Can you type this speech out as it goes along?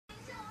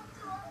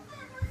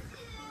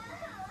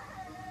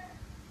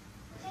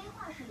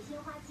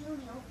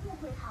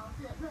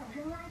子乱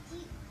扔垃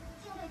圾，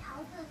竟对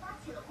桃子发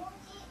起了攻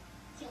击。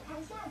请看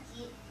下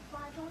集《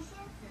花中仙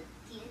子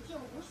洁净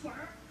无瑕》。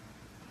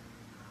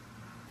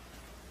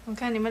我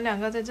看你们两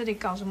个在这里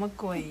搞什么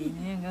鬼？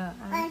你两个啊！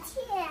而且，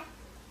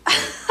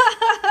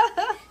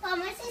我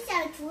们是小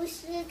厨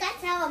师，刚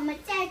才我们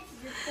在直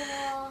播。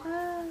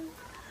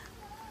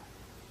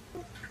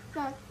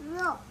小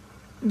肉。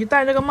你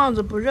戴这个帽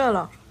子不热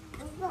了？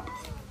不热。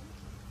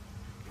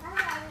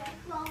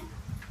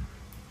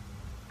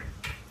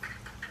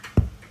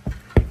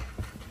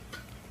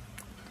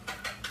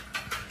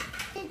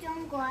是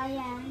中国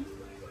人，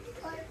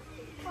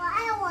我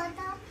爱我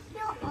的幼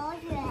儿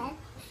园。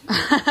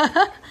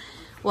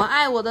我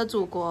爱我的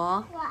祖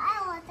国。我爱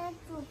我的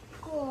祖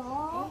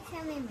国。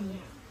下面没有。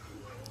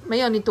没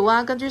有，你读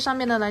啊，根据上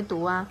面的来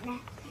读啊。来，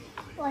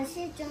我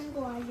是中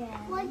国人。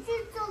我是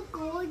中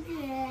国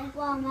人。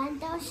我们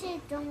都是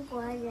中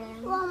国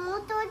人。我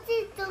们都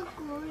是中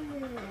国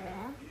人。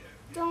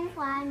中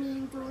华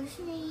民族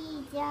是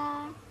一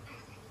家。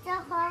中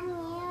华民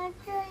族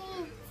是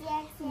一家。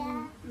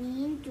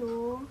民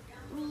族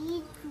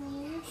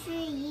是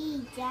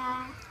一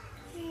家。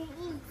是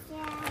一家。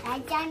来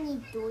教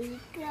你读一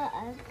个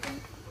儿歌。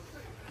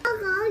中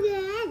国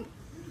人，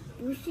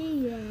不是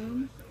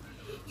圆。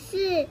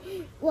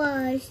我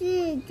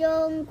是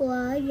中国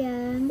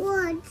人。我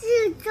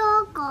是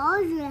中国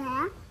人。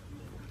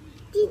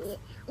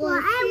我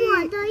爱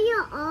我的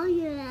幼儿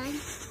园。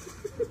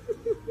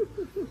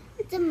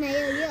这没有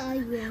幼儿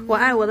园。我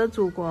爱我的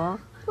祖国。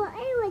我爱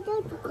我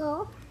的祖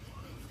国。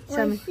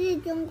我是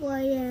中国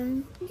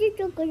人。是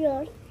中国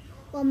人。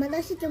我们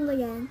都是中国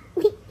人。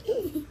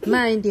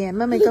慢一点，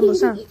妹妹跟不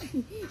上。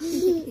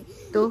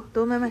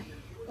读，妹妹。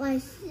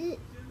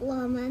我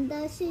们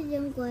都是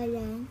中国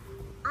人。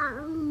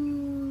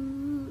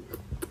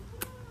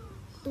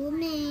读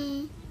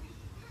没？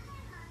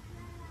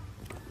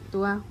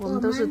读啊，我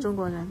们都是中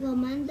国人。我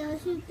们都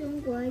是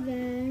中国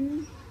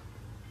人。